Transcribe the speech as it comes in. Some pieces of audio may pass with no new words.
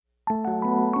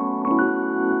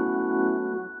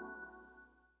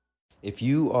If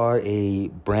you are a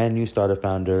brand new startup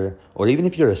founder, or even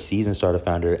if you're a seasoned startup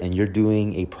founder and you're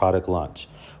doing a product launch,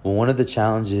 well, one of the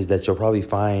challenges that you'll probably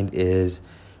find is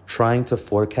trying to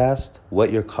forecast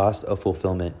what your cost of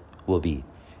fulfillment will be.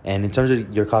 And in terms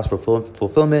of your cost for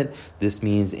fulfillment, this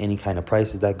means any kind of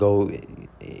prices that go,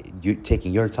 you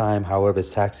taking your time, however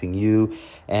it's taxing you.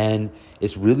 And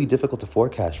it's really difficult to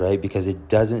forecast, right? Because it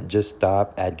doesn't just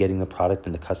stop at getting the product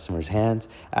in the customer's hands.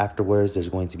 Afterwards, there's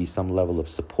going to be some level of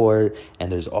support.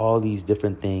 And there's all these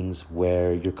different things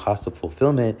where your cost of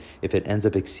fulfillment, if it ends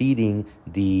up exceeding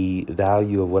the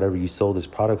value of whatever you sold this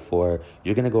product for,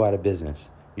 you're going to go out of business.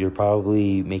 You're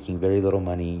probably making very little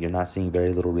money. You're not seeing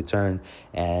very little return,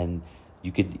 and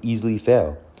you could easily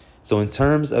fail. So in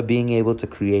terms of being able to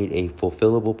create a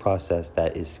fulfillable process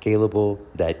that is scalable,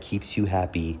 that keeps you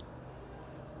happy,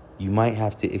 you might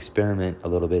have to experiment a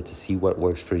little bit to see what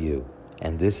works for you.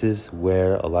 And this is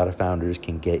where a lot of founders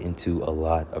can get into a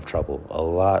lot of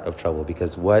trouble,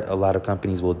 because what a lot of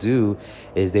companies will do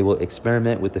is they will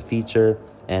experiment with the feature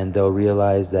and they'll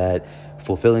realize that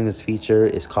fulfilling this feature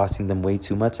is costing them way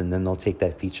too much, and then they'll take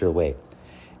that feature away.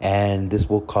 And this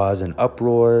will cause an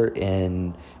uproar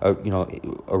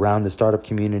around the startup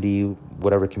community,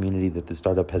 whatever community that the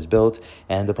startup has built,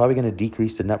 and they're probably going to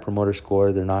decrease the net promoter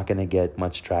score. They're not going to get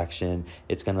much traction.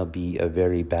 It's going to be a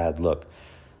very bad look.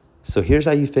 So here's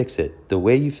how you fix it. The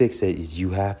way you fix it is you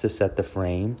have to set the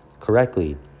frame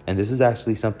correctly. And this is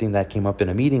actually something that came up in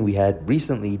a meeting we had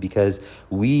recently, because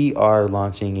we are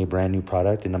launching a brand new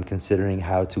product and I'm considering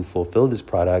how to fulfill this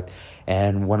product.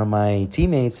 And one of my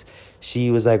teammates,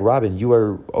 she was like, Robin, you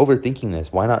are overthinking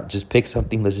this. Why not just pick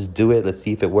something? Let's just do it. Let's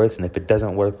see if it works. And if it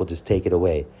doesn't work, we'll just take it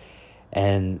away.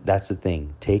 And that's the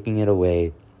thing, taking it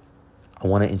away. I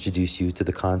want to introduce you to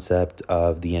the concept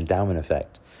of the endowment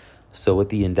effect. So what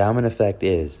the endowment effect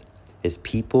is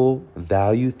people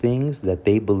value things that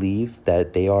they believe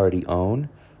that they already own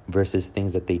versus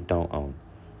things that they don't own.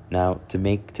 Now,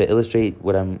 to illustrate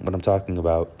what I'm talking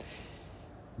about,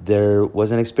 there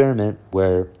was an experiment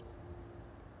where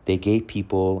they gave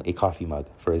people a coffee mug,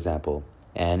 for example.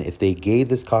 And if they gave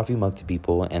this coffee mug to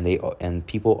people and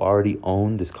people already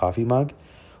own this coffee mug,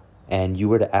 and you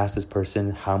were to ask this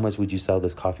person, how much would you sell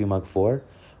this coffee mug for?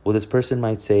 Well, this person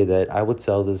might say that I would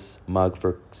sell this mug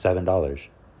for $7.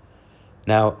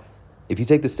 Now, if you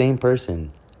take the same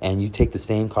person and you take the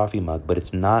same coffee mug, but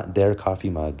it's not their coffee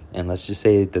mug, and let's just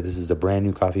say that this is a brand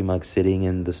new coffee mug sitting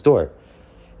in the store,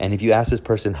 and if you ask this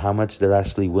person how much they're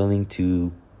actually willing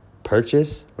to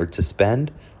purchase or to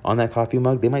spend on that coffee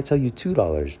mug, they might tell you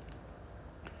 $2.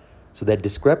 So that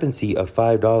discrepancy of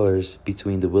 $5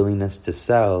 between the willingness to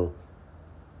sell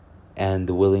and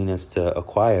the willingness to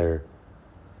acquire,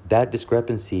 that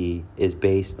discrepancy is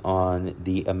based on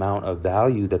the amount of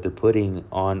value that they're putting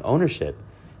on ownership.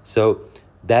 So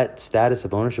that status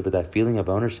of ownership, or that feeling of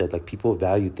ownership, like people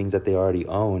value things that they already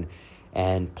own,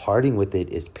 and parting with it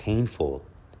is painful.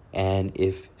 And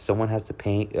if someone has to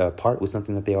part with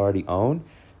something that they already own,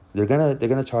 they're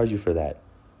gonna charge you for that.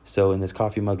 So in this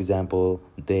coffee mug example,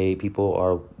 people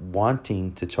are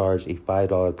wanting to charge a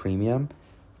 $5 premium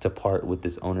to part with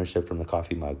this ownership from the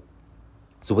coffee mug.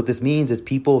 So what this means is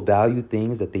people value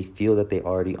things that they feel that they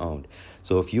already owned.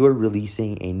 So if you are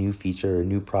releasing a new feature or a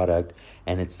new product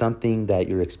and it's something that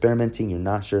you're experimenting, you're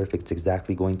not sure if it's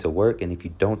exactly going to work, and if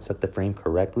you don't set the frame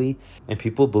correctly, and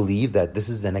people believe that this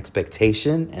is an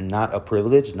expectation and not a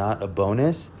privilege, not a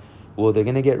bonus, well, they're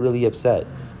going to get really upset.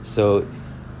 So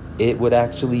it would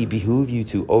actually behoove you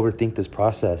to overthink this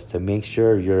process to make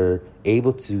sure you're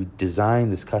able to design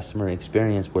this customer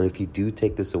experience where if you do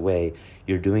take this away,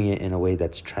 you're doing it in a way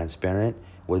that's transparent,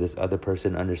 where this other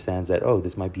person understands that, oh,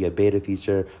 this might be a beta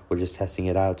feature, we're just testing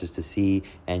it out just to see,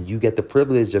 and you get the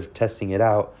privilege of testing it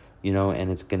out, and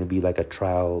it's going to be like a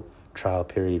trial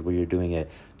period where you're doing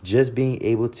it. Just being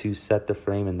able to set the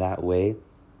frame in that way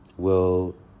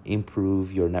will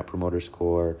improve your net promoter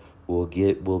score, will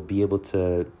be able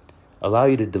to allow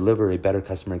you to deliver a better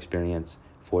customer experience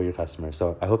for your customers.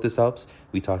 So I hope this helps.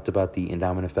 We talked about the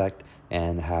endowment effect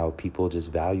and how people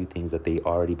just value things that they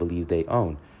already believe they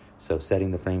own. So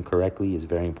setting the frame correctly is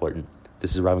very important.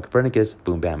 This is Robin Copernicus.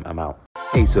 Boom, bam, I'm out.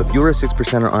 Hey, so if you're a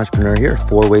 6%er entrepreneur, here are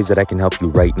 4 ways that I can help you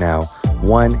right now.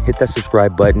 1, hit that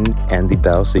subscribe button and the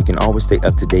bell so you can always stay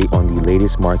up to date on the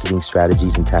latest marketing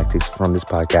strategies and tactics from this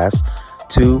podcast.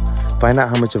 2, find out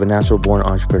how much of a natural-born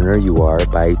entrepreneur you are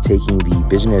by taking the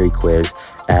visionary quiz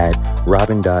at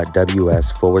robin.ws/quiz.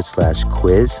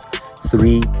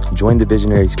 3, join the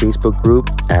Visionaries Facebook group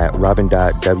at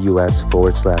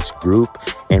robin.ws/group.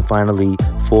 And finally,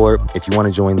 4, if you want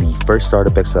to join the first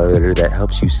startup accelerator that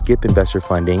helps you skip investor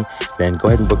funding, then go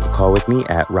ahead and book a call with me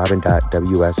at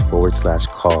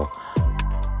robin.ws/call.